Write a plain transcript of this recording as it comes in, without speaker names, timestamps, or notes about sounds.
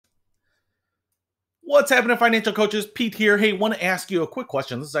What's happening, financial coaches? Pete here. Hey, want to ask you a quick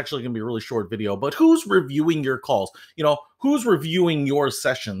question. This is actually going to be a really short video, but who's reviewing your calls? Who's reviewing your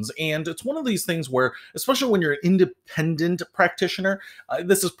sessions? And it's one of these things where, especially when you're an independent practitioner,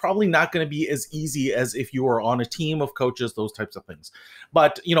 this is probably not going to be as easy as if you are on a team of coaches, those types of things.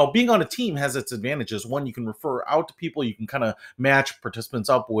 But, being on a team has its advantages. One, you can refer out to people. You can kind of match participants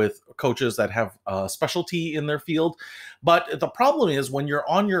up with coaches that have a specialty in their field. But the problem is when you're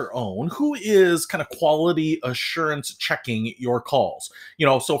on your own, who is kind of quality assurance checking your calls?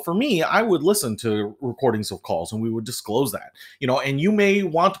 So for me, I would listen to recordings of calls and we would disclose that, and you may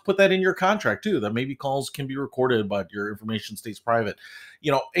want to put that in your contract too, that maybe calls can be recorded, but your information stays private,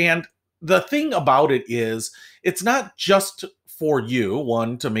 and the thing about it is it's not just for you,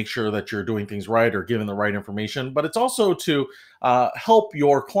 one, to make sure that you're doing things right or giving the right information, but it's also to help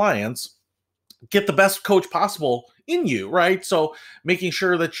your clients get the best coach possible in you, right? So making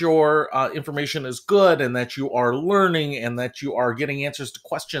sure that your information is good and that you are learning and that you are getting answers to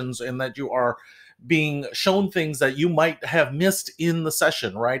questions and that you are being shown things that you might have missed in the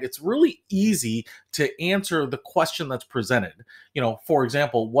session, right? It's really easy to answer the question that's presented. For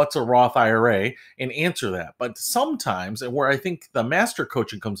example, what's a Roth IRA, and answer that. But sometimes, and where I think the master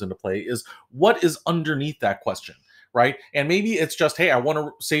coaching comes into play, is what is underneath that question, right? And maybe it's just, hey, I want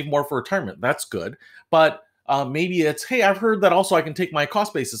to save more for retirement. That's good. But maybe it's, hey, I've heard that also I can take my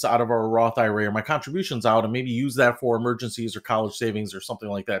cost basis out of our Roth IRA or my contributions out and maybe use that for emergencies or college savings or something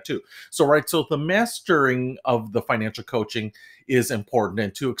like that too. So, right. So the mastering of the financial coaching is important,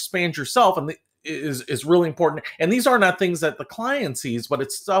 and to expand yourself is really important. And these are not things that the client sees, but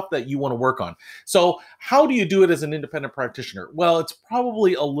it's stuff that you want to work on. So how do you do it as an independent practitioner? Well, it's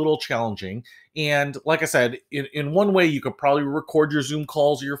probably a little challenging. And like I said, in one way, you could probably record your Zoom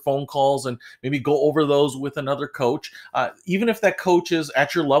calls or your phone calls and maybe go over those with another coach. Even if that coach is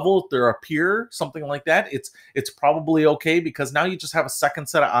at your level, if they're a peer, something like that, it's probably okay, because now you just have a second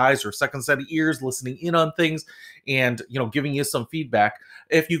set of eyes or a second set of ears listening in on things and giving you some feedback.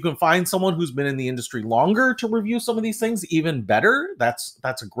 If you can find someone who's been in the industry longer to review some of these things, even better. That's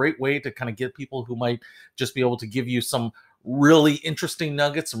a great way to kind of get people who might just be able to give you some really interesting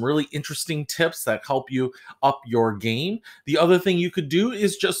nuggets, some really interesting tips that help you up your game. The other thing you could do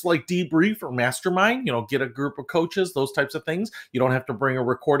is just like debrief or mastermind, get a group of coaches, those types of things. You don't have to bring a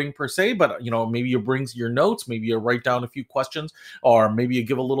recording per se, but maybe you bring your notes, maybe you write down a few questions, or maybe you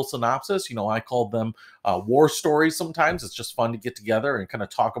give a little synopsis. I call them war stories sometimes. It's just fun to get together and kind of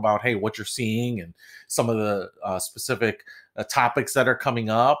talk about, hey, what you're seeing and some of the specific topics that are coming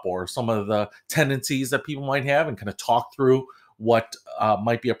up, or some of the tendencies that people might have, and kind of talk through what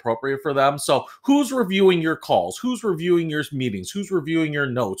might be appropriate for them. So who's reviewing your calls? Who's reviewing your meetings? Who's reviewing your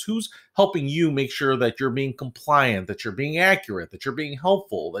notes? Who's helping you make sure that you're being compliant, that you're being accurate, that you're being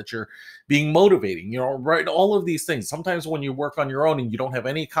helpful, that you're being motivating, right? All of these things. Sometimes when you work on your own and you don't have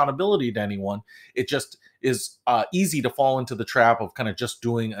any accountability to anyone, it just is easy to fall into the trap of kind of just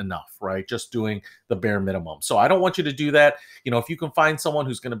doing enough, right? Just doing the bare minimum. So I don't want you to do that. If you can find someone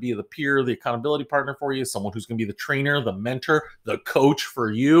who's going to be the peer, the accountability partner for you, someone who's going to be the trainer, the mentor, the coach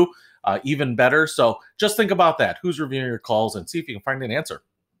for you, even better. So just think about that. Who's reviewing your calls, and see if you can find an answer.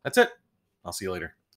 That's it. I'll see you later.